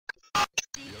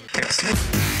We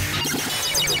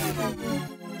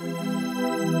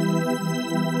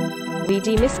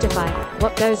demystify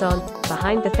what goes on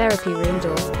behind the therapy room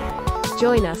door.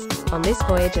 Join us on this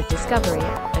voyage of discovery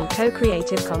and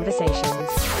co-creative conversations.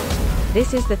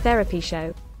 This is The Therapy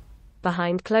Show,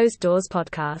 Behind Closed Doors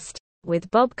podcast, with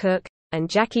Bob Cook and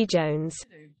Jacci Jones.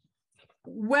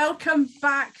 Welcome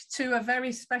back to a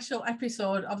very special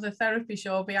episode of The Therapy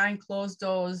Show, Behind Closed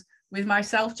Doors, with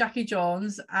myself, Jacci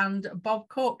Jones, and Bob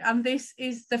Cook. And this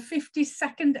is the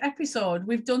 52nd episode.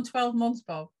 We've done 12 months,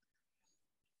 Bob.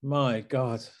 My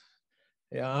God.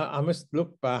 Yeah, I must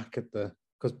look back at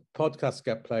because podcasts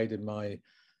get played in my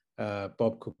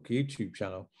Bob Cook YouTube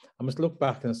channel. I must look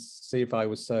back and see if I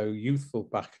was so youthful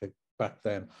back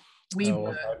then. We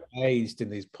were aged in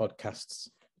these podcasts.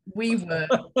 We were.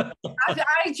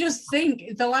 I just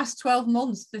think the last 12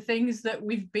 months, the things that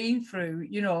we've been through,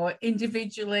 you know,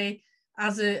 individually,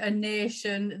 as a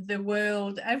nation, the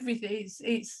world, everything,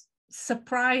 it's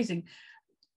surprising.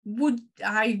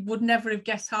 I would never have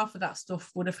guessed half of that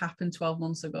stuff would have happened 12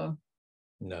 months ago.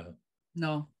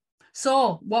 No.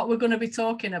 So what we're going to be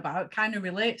talking about kind of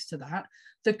relates to that.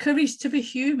 The courage to be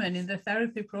human in the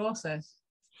therapy process.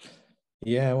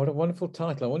 Yeah, what a wonderful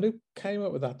title. I wonder who came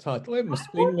up with that title. It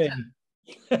must be me.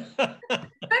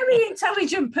 Very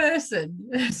intelligent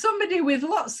person. Somebody with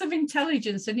lots of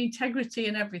intelligence and integrity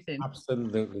and everything.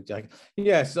 Absolutely, Jack.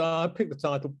 Yes, I picked the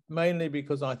title mainly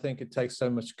because I think it takes so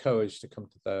much courage to come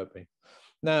to therapy.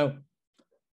 Now,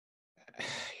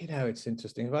 you know, it's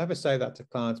interesting. If I ever say that to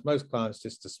clients, most clients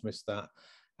just dismiss that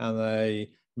and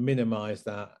they minimize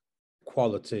that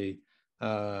quality.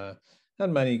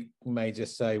 And many may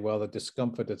just say, well, the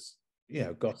discomfort has,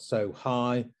 got so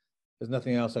high, there's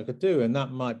nothing else I could do. And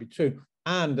that might be true.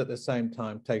 And at the same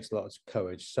time, takes a lot of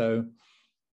courage. So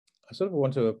I sort of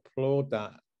want to applaud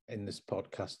that in this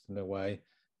podcast in a way,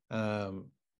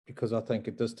 because I think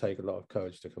it does take a lot of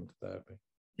courage to come to therapy.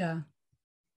 Yeah.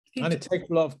 And it takes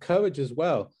a lot of courage as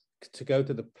well to go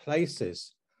to the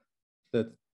places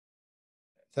that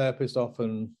therapists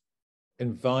often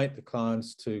invite the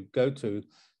clients to go to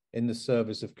in the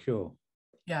service of cure.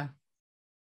 Yeah,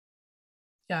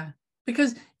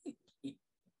 because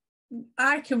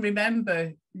I can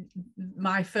remember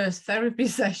my first therapy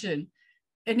session,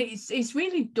 and it's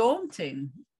really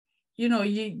daunting. You know,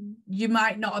 you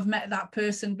might not have met that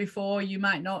person before, you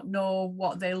might not know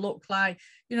what they look like.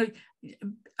 You know,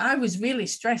 I was really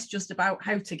stressed just about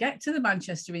how to get to the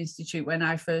Manchester Institute when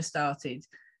I first started.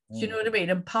 Do you know what I mean?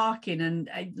 And parking, and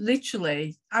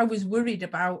I was worried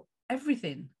about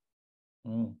everything.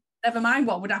 Never mind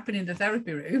what would happen in the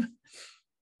therapy room.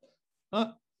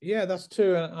 Yeah, that's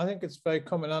true, and I think it's very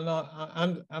common.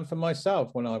 And for myself,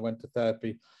 when I went to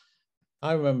therapy,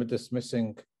 I remember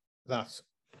dismissing that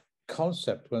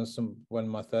concept when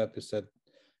my therapist said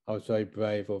I was very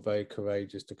brave or very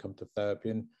courageous to come to therapy,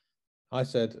 and I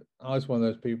said I was one of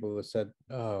those people that said,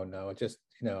 "Oh no, I just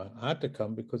I had to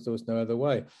come because there was no other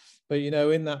way." But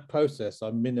in that process, I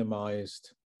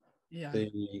minimized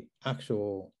the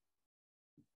actual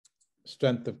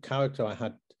strength of character I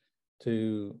had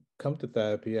to come to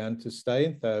therapy and to stay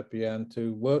in therapy and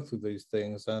to work through these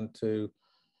things and to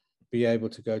be able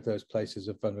to go to those places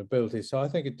of vulnerability. So I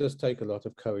think it does take a lot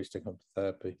of courage to come to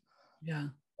therapy. Yeah.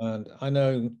 And I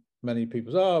know many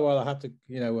people say, oh, well, I have to,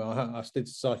 I did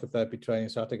psychotherapy training,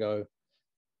 so I had to go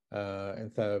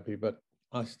in therapy. But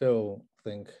I still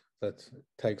think that it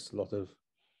takes a lot of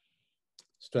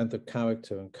strength of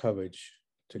character and courage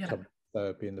to come to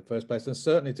therapy in the first place, and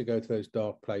certainly to go to those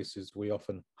dark places we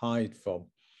often hide from.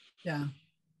 Yeah,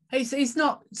 it's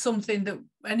not something that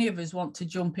any of us want to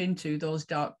jump into, those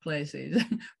dark places.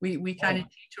 we kind of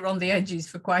teeter on the edges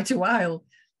for quite a while.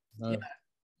 No. Yeah.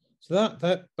 So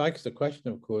that begs the question,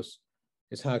 of course,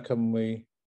 is how can we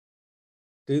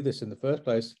do this in the first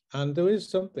place? And there is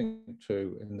something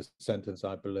true in the sentence,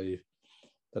 I believe,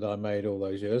 that I made all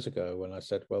those years ago when I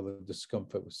said, well, the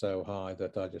discomfort was so high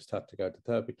that I just had to go to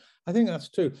therapy. I think that's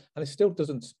true. And it still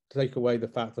doesn't take away the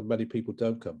fact that many people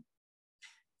don't come.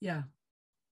 Yeah.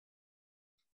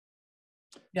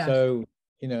 So,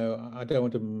 I don't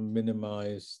want to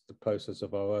minimize the process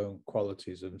of our own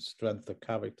qualities and strength of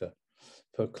character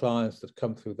for clients that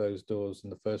come through those doors in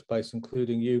the first place,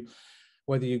 including you,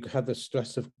 whether you had the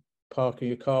stress of parking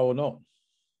your car or not.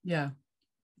 Yeah.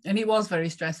 And it was very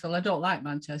stressful. I don't like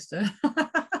Manchester.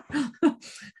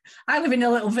 I live in a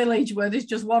little village where there's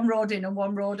just one road in and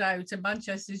one road out, and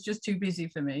Manchester is just too busy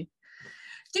for me.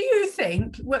 Do you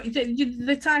think, well,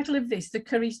 the title of this, The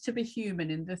Courage to be Human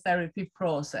in the Therapy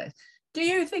Process, do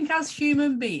you think as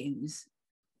human beings,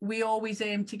 we always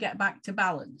aim to get back to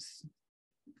balance?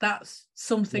 that's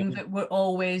something that we're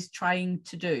always trying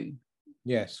to do.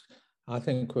 Yes, I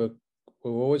think we're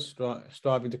always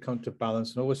striving to come to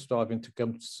balance and always striving to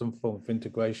come to some form of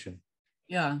integration.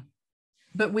 Yeah,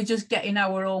 but we just get in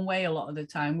our own way a lot of the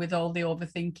time with all the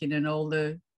overthinking and all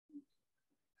the...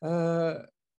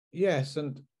 Yes,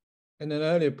 and in an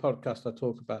earlier podcast, I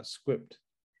talked about script.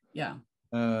 Yeah.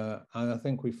 And I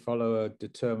think we follow a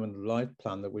determined life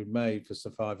plan that we made for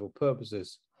survival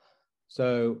purposes.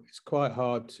 So it's quite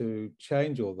hard to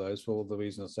change all those for all the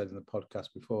reasons I said in the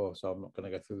podcast before. So I'm not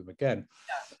going to go through them again.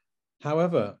 Yeah.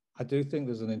 However, I do think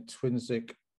there's an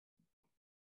intrinsic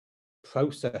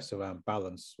process around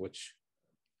balance, which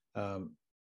the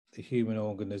human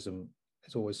organism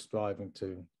is always striving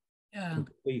to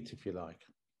complete, if you like.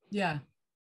 Yeah.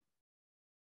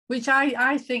 Which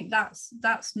I think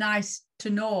that's nice to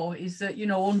know, is that, you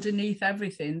know, underneath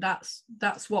everything,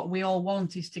 that's what we all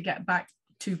want, is to get back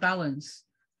to balance.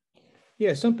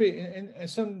 Yeah, some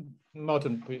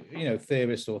modern, you know,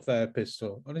 theorists or therapists,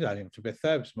 or I don't even to be a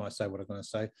therapist, might say what I'm going to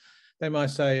say. They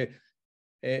might say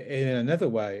in another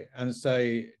way and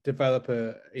say develop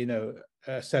a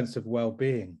sense of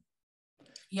well-being.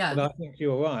 Yeah. But I think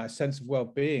you're right. A sense of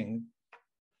well-being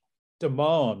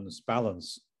demands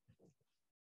balance.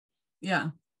 Yeah.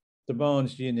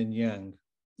 Demands yin and yang.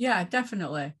 Yeah,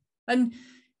 definitely. And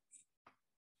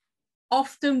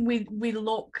often we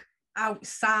look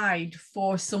outside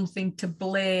for something to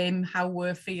blame how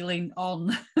we're feeling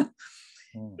on.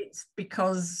 It's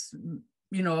because,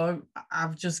 you know,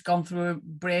 I've just gone through a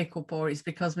breakup, or it's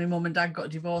because my mum and dad got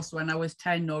divorced when I was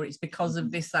 10, or it's because of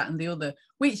this, that and the other,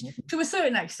 which to a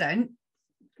certain extent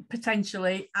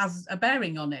potentially has a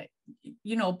bearing on it,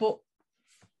 you know, but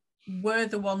we're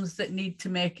the ones that need to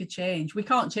make a change. We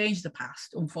can't change the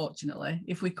past, unfortunately.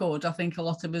 If we could, I think a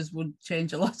lot of us would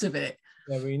change a lot of it.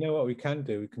 Yeah, but you know what we can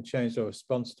do? We can change our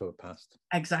response to a past.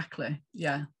 Exactly.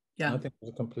 Yeah. Yeah. I think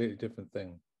it's a completely different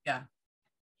thing. Yeah.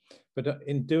 But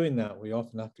in doing that, we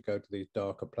often have to go to these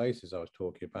darker places I was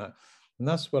talking about. And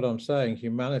that's what I'm saying.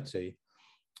 Humanity,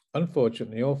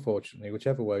 unfortunately or fortunately,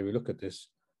 whichever way we look at this,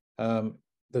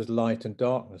 there's light and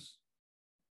darkness.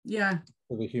 Yeah.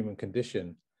 For the human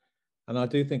condition. And I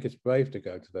do think it's brave to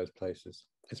go to those places.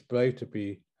 It's brave to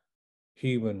be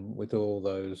human with all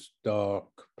those dark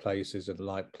places and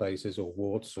light places, or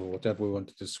warts, or whatever we want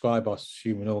to describe us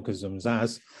human organisms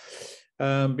as,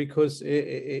 because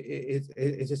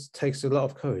it just takes a lot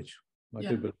of courage. I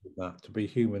do believe that, to be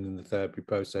human in the therapy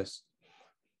process,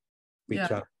 be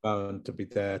transparent, to be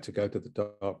there, to go to the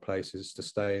dark places, to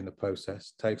stay in the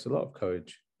process, takes a lot of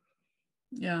courage.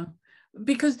 Yeah,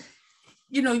 because,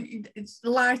 you know, it's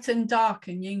light and dark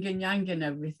and yin and yang and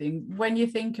everything. When you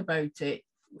think about it,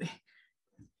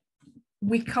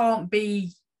 we can't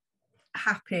be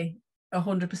happy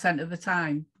 100% of the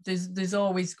time. There's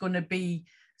always going to be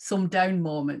some down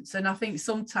moments, and I think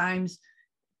sometimes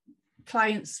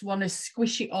clients want to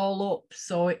squish it all up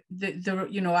so they're,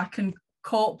 you know, I can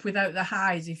cope without the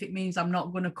highs if it means I'm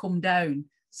not going to come down.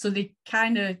 So they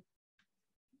kind of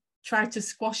try to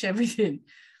squash everything.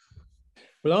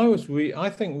 Well, I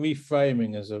think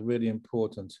reframing is a really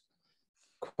important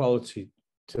quality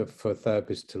for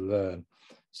therapists to learn.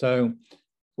 So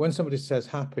when somebody says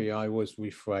happy, I always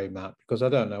reframe that, because I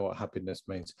don't know what happiness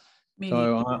means.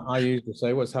 So I usually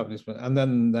say, what's happiness mean? And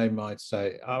then they might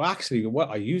say, oh, actually,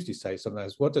 what I usually say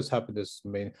sometimes, what does happiness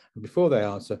mean? And before they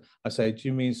answer, I say, do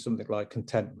you mean something like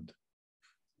contentment?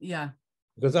 Yeah.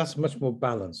 Because that's much more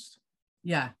balanced.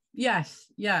 Yeah. Yes.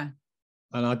 Yeah.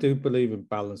 And I do believe in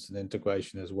balance and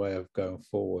integration as a way of going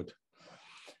forward.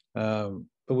 But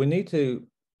we need to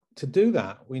do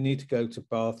that, we need to go to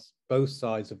both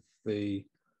sides of the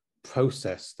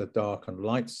process, the dark and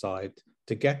light side,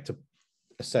 to get to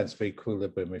a sense of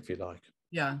equilibrium, if you like.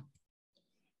 Yeah.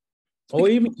 Or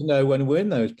even to know when we're in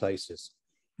those places.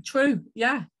 True.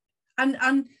 Yeah.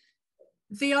 And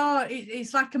they are,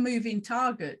 it's like a moving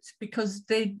target, because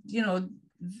they, you know,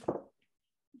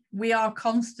 we are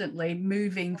constantly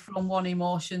moving from one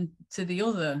emotion to the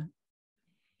other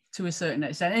to a certain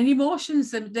extent. And emotions,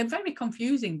 they're very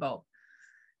confusing, Bob.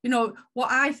 You know,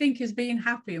 what I think is being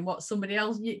happy and what somebody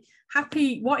else,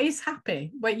 happy, what is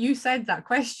happy? When you said that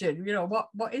question, you know,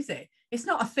 what is it? It's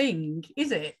not a thing,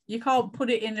 is it? You can't put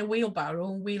it in a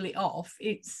wheelbarrow and wheel it off.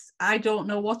 I don't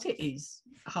know what it is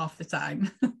half the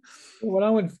time. Well, I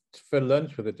went for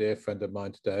lunch with a dear friend of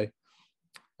mine today,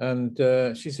 and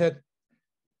she said,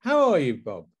 how are you,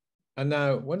 Bob? And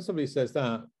now when somebody says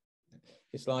that,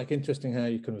 it's like interesting how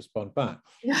you can respond back.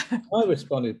 Yeah. I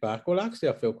responded back, well, actually,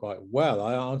 I feel quite well.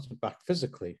 I answered back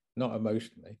physically, not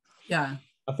emotionally. Yeah.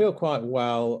 I feel quite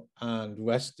well and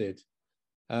rested.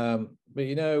 But,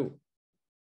 you know,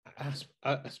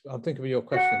 I'll think of your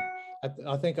question.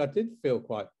 I think I did feel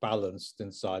quite balanced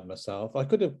inside myself. I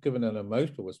could have given an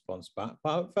emotional response back,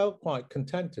 but I felt quite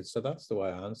contented. So that's the way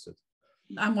I answered.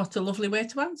 And what a lovely way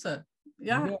to answer.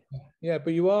 Yeah. Yeah,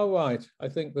 but you are right. I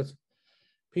think that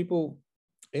people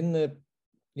in the,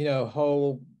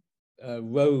 whole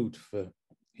road for,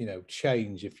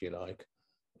 change, if you like,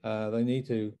 they need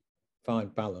to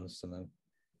find balance and then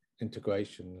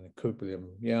integration and equilibrium.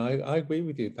 Yeah, I agree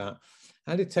with you that.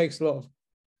 And it takes a lot of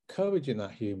courage in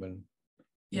that human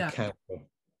encounter.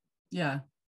 Yeah.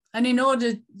 And in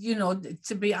order,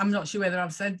 to be, I'm not sure whether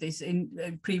I've said this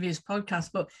in previous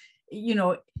podcasts, but,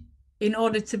 in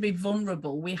order to be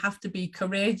vulnerable, we have to be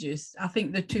courageous. I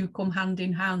think the two come hand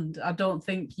in hand. I don't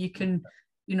think you can,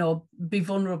 be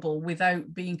vulnerable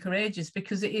without being courageous,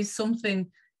 because it is something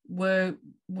where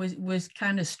was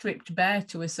kind of stripped bare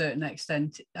to a certain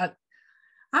extent.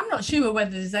 I'm not sure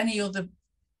whether there's any other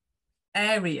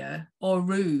area or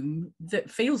room that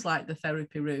feels like the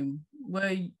therapy room,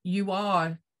 where you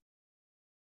are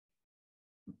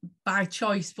by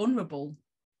choice vulnerable.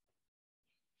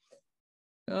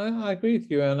 I agree with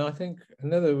you, and I think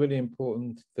another really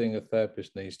important thing a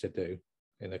therapist needs to do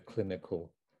in a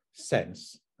clinical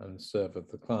sense and serve of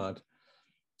the client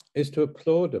is to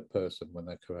applaud a person when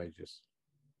they're courageous.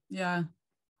 Yeah.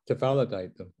 To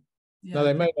validate them. Yeah. Now,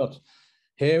 they may not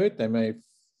hear it, they may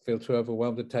feel too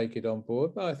overwhelmed to take it on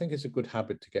board, but I think it's a good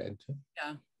habit to get into.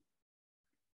 Yeah.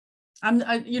 And,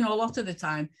 a lot of the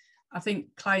time, I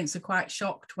think clients are quite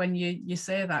shocked when you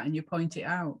say that and you point it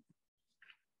out.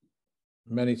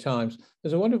 Many times.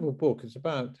 There's a wonderful book. It's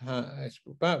about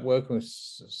working with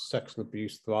sexual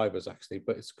abuse thrivers, actually,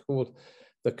 but it's called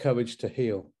The Courage to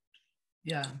Heal.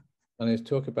 Yeah. And it's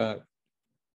talk about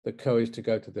the courage to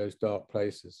go to those dark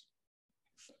places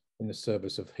in the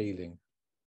service of healing.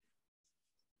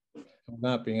 And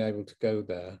without being able to go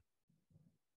there,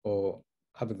 or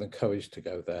having the courage to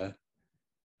go there,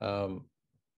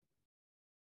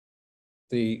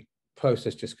 the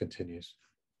process just continues.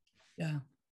 Yeah.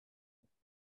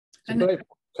 It's a great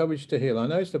Courage to Heal. I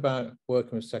know it's about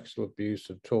working with sexual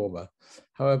abuse and trauma.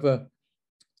 However,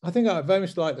 I think I very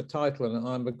much like the title, and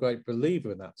I'm a great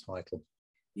believer in that title.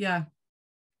 Yeah.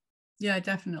 Yeah,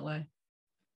 definitely.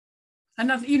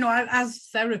 And as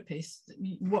therapists,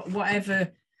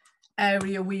 whatever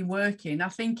area we work in, I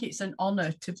think it's an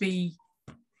honor to be,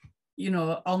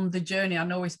 on the journey. I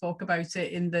know we spoke about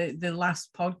it in the last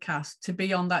podcast, to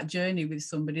be on that journey with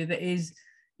somebody that is,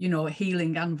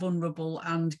 healing and vulnerable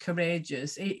and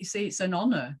courageous. It's an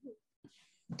honor.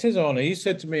 It is an honor. You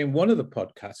said to me in one of the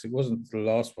podcasts, it wasn't the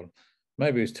last one,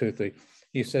 maybe it was 2 or 3,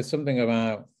 you said something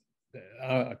about,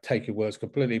 I take your words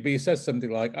completely, but you said something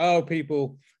like, oh,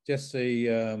 people just see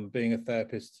being a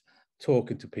therapist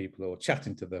talking to people or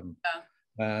chatting to them.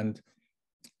 Yeah. And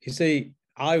you see,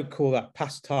 I would call that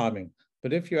past timing.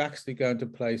 But if you're actually going to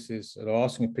places and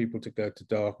asking people to go to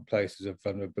darker places of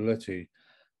vulnerability,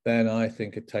 then I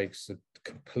think it takes a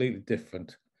completely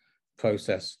different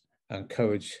process, and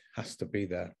courage has to be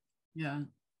there. Yeah.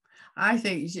 I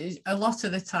think a lot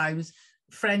of the times,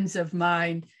 friends of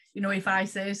mine, if I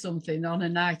say something on a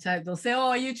night out, they'll say, oh,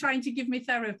 are you trying to give me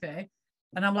therapy?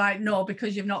 And I'm like, no,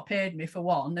 because you've not paid me, for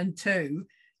one. And two,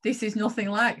 this is nothing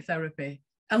like therapy.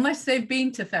 Unless they've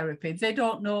been to therapy, they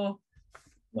don't know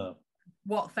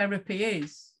what therapy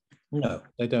is. No,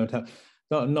 they don't have,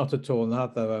 not at all, and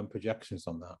have their own projections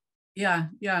on that. Yeah,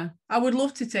 yeah. I would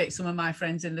love to take some of my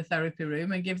friends in the therapy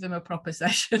room and give them a proper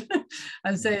session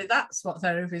and say, that's what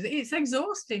therapy is. It's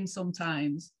exhausting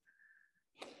sometimes.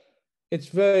 It's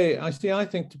very, I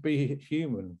think to be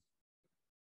human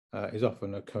is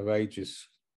often a courageous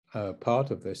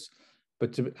part of this,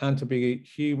 but to be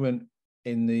human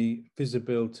in the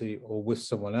visibility or with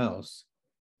someone else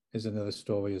is another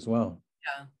story as well.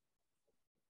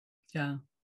 Yeah.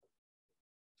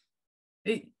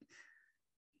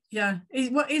 Yeah.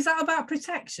 Is that about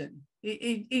protection?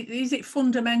 Is it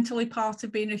fundamentally part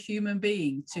of being a human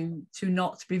being to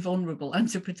not be vulnerable and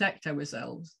to protect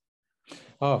ourselves?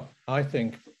 Oh, I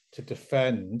think to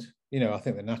defend, I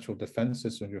think the natural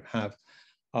defenses that you have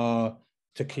are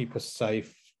to keep us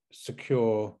safe,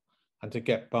 secure, and to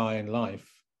get by in life.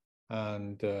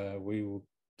 And we will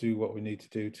do what we need to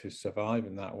do to survive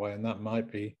in that way. And that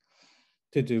might be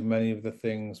to do many of the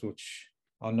things which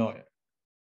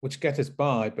get us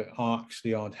by, but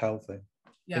aren't healthy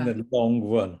in the long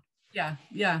run. Yeah.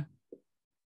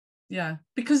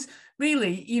 Because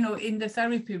really, in the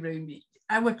therapy room,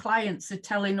 our clients are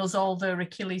telling us all their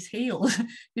Achilles heels.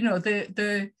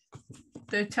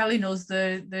 They're telling us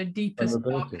their deepest,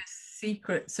 darkest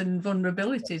secrets and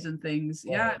vulnerabilities and things.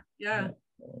 Yeah.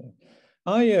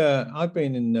 I've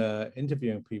been in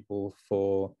interviewing people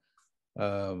for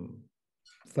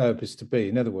therapists to be,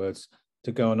 in other words,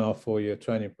 to go on our 4-year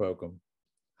training program.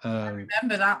 I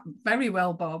remember that very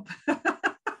well, Bob.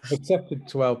 I've accepted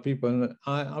 12 people, and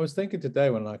I was thinking today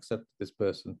when I accepted this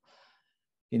person,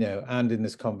 you know, and in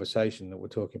this conversation that we're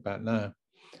talking about now,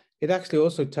 it actually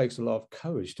also takes a lot of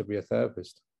courage to be a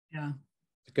therapist. Yeah.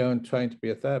 To go and train to be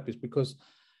a therapist, because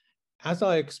as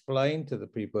I explain to the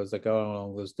people as they go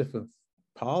along, there's different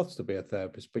paths to be a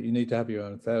therapist, but you need to have your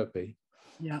own therapy.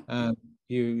 Yeah. And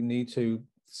you need to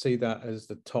see that as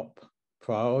the top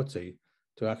priority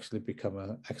to actually become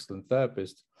an excellent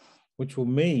therapist, which will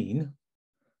mean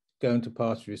going to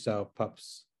parts of yourself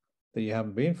perhaps that you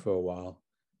haven't been for a while.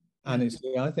 And it's,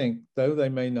 I think, though they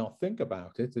may not think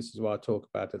about it, this is what I talk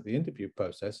about at the interview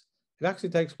process, it actually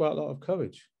takes quite a lot of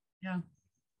courage. Yeah.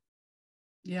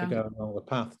 To go along the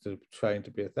path to train to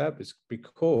be a therapist,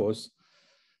 because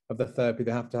of the therapy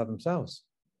they have to have themselves.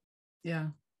 Yeah.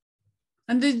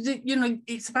 And you know,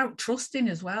 it's about trusting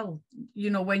as well,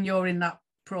 you know, when you're in that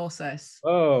process.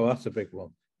 Oh, that's a big one.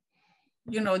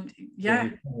 You know, yeah.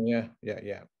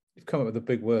 You've come up with a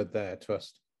big word there,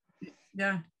 trust.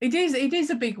 Yeah, it is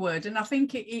a big word, and I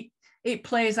think it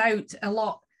plays out a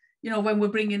lot, you know, when we're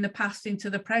bringing the past into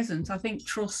the present. I think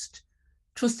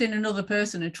trusting another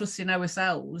person and trusting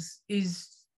ourselves is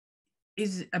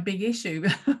a big issue.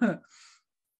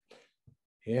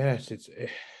 Yes, it's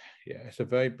a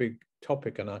very big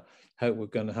topic, and I hope we're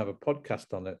going to have a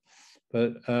podcast on it.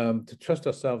 But to trust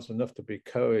ourselves enough to be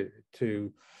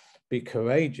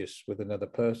courageous with another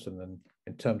person, and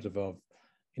in terms of our,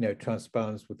 you know,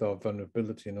 transparency with our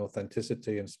vulnerability and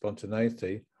authenticity and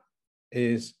spontaneity,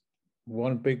 is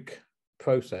one big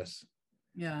process.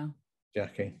 Yeah,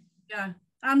 Jackie. Yeah,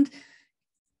 and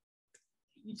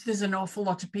there's an awful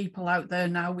lot of people out there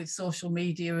now with social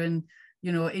media and,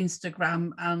 you know,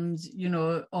 Instagram and, you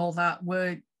know, all that,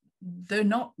 where they're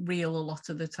not real a lot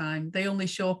of the time. They only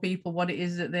show people what it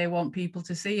is that they want people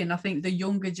to see. And I think the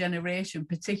younger generation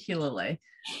particularly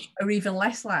are even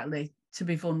less likely to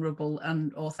be vulnerable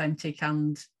and authentic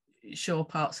and show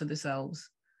parts of themselves.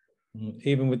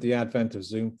 Even with the advent of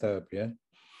Zoom therapy, yeah?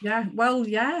 Yeah, well,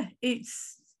 yeah,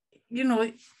 it's, you know,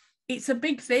 it's a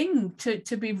big thing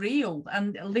to be real.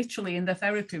 And literally in the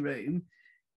therapy room,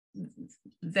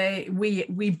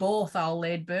 we both are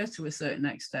laid bare to a certain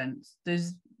extent.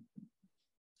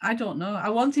 I don't know. I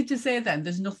wanted to say then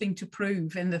there's nothing to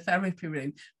prove in the therapy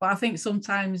room, but I think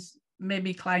sometimes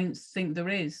maybe clients think there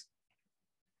is.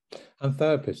 And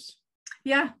therapists.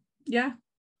 Yeah.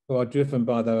 Who are driven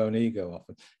by their own ego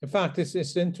often. In fact,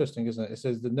 it's interesting, isn't it? It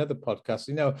says another podcast.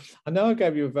 You know, I know I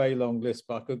gave you a very long list,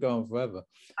 but I could go on forever.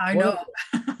 I know.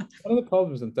 One of the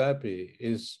problems in therapy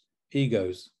is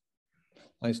egos.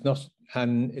 And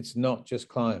it's not just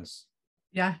clients.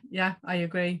 Yeah, I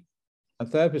agree. And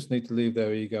therapists need to leave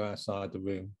their ego outside the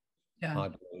room, I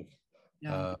believe.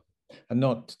 Yeah. And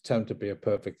not attempt to be a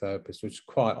perfect therapist, which is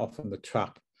quite often the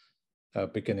trap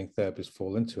beginning therapists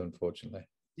fall into, unfortunately.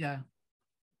 Yeah.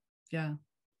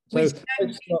 So,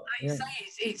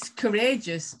 it's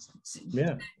courageous to be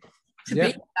in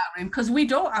that room, because we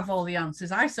don't have all the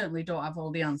answers. I certainly don't have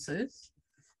all the answers.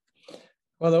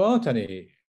 Well, there aren't any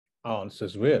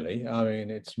answers, really. I mean,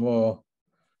 it's more,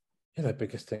 you know, the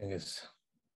biggest thing is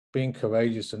being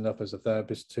courageous enough as a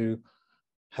therapist to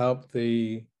help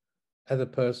the other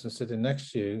person sitting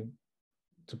next to you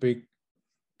to be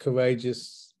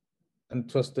courageous and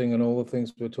trusting and all the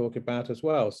things we're talking about as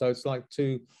well. So it's like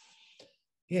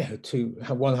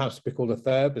one has to be called a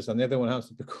therapist and the other one has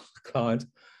to be called a client.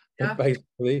 But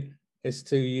basically, it's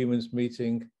two humans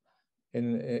meeting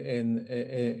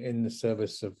in the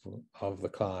service of the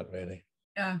client, really.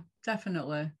 Yeah,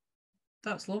 definitely.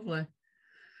 That's lovely.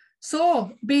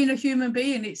 So being a human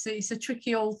being, it's a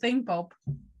tricky old thing, Bob.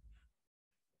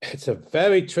 It's a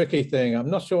very tricky thing. I'm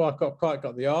not sure I quite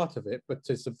got the art of it, but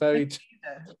it's a very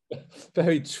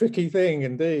tricky thing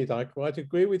indeed. I quite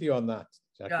agree with you on that,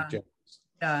 Jackie Jones.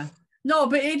 Yeah. No,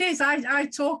 but it is. I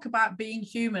talk about being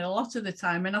human a lot of the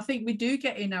time, and I think we do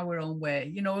get in our own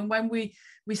way, you know. And when we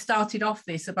started off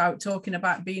this about talking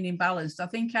about being imbalanced, I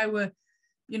think our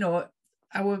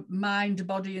mind,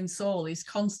 body, and soul is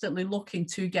constantly looking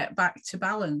to get back to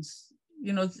balance.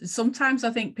 You know, sometimes I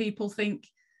think people think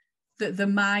that the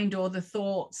mind or the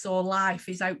thoughts or life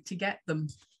is out to get them.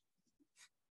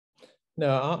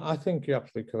 No, I think you're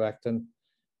absolutely correct. And,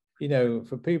 you know,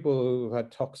 for people who've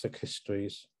had toxic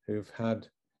histories, who've had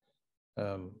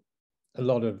a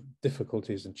lot of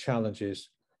difficulties and challenges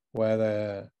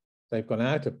where they've gone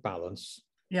out of balance,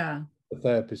 the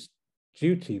therapist's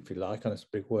duty, if you like, and it's a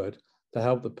big word, to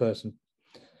help the person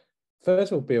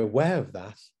first of all, be aware of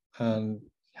that and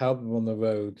help them on the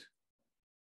road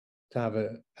to have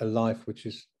a life which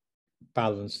is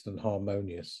balanced and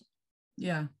harmonious.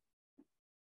 Yeah.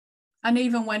 And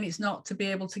even when it's not, to be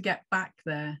able to get back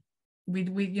there. We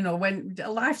you know, when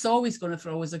life's always going to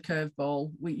throw us a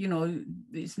curveball, you know,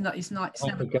 it's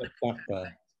never get back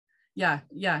there.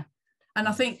 Yeah. And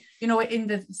I think, you know, in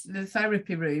the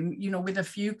therapy room, you know, with a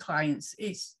few clients,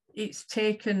 it's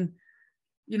taken,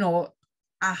 you know,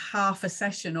 a half a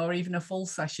session or even a full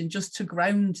session just to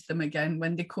ground them again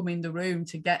when they come in the room,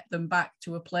 to get them back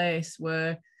to a place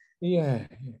where... Yeah,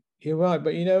 you're right.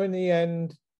 But, you know, in the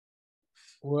end,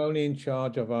 we're only in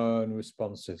charge of our own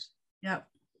responses. Yeah.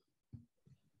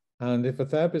 And if a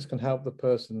therapist can help the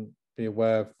person be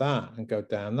aware of that and go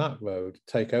down that road,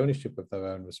 take ownership of their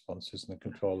own responses and the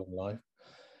control of life,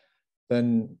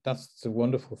 then that's a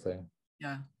wonderful thing.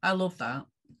 Yeah, I love that.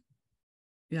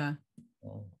 Yeah.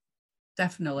 Oh.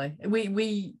 Definitely.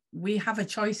 We have a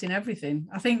choice in everything.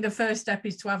 I think the first step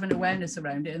is to have an awareness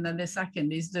around it, and then the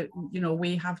second is that, you know,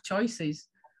 we have choices.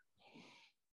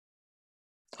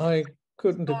 I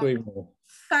couldn't agree more.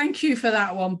 Thank you for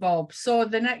that one, Bob. So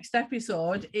the next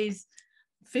episode is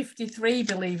 53,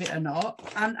 believe it or not,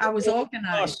 and I was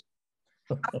organised.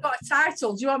 I've got a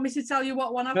title. Do you want me to tell you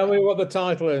what one I've got? Tell me what the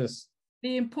title is.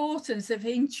 The importance of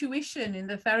intuition in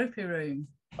the therapy room.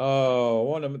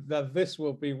 Oh, this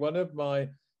will be one of my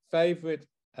favourite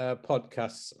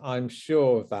podcasts. I'm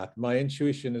sure of that. My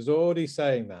intuition is already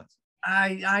saying that.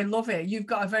 I love it. You've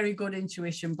got a very good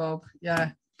intuition, Bob.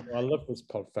 Yeah. Well, I love this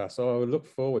podcast, so I look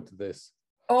forward to this.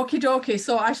 Okie dokie.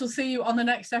 So I shall see you on the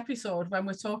next episode when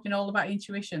we're talking all about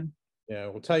intuition. Yeah,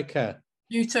 well, take care.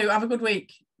 You too. Have a good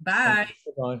week. Bye.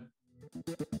 Bye.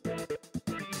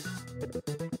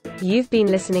 You've been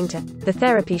listening to The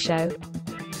Therapy Show,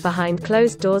 Behind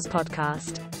Closed Doors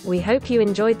podcast. We hope you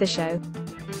enjoyed the show.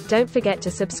 Don't forget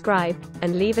to subscribe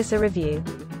and leave us a review.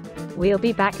 We'll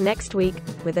be back next week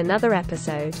with another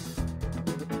episode.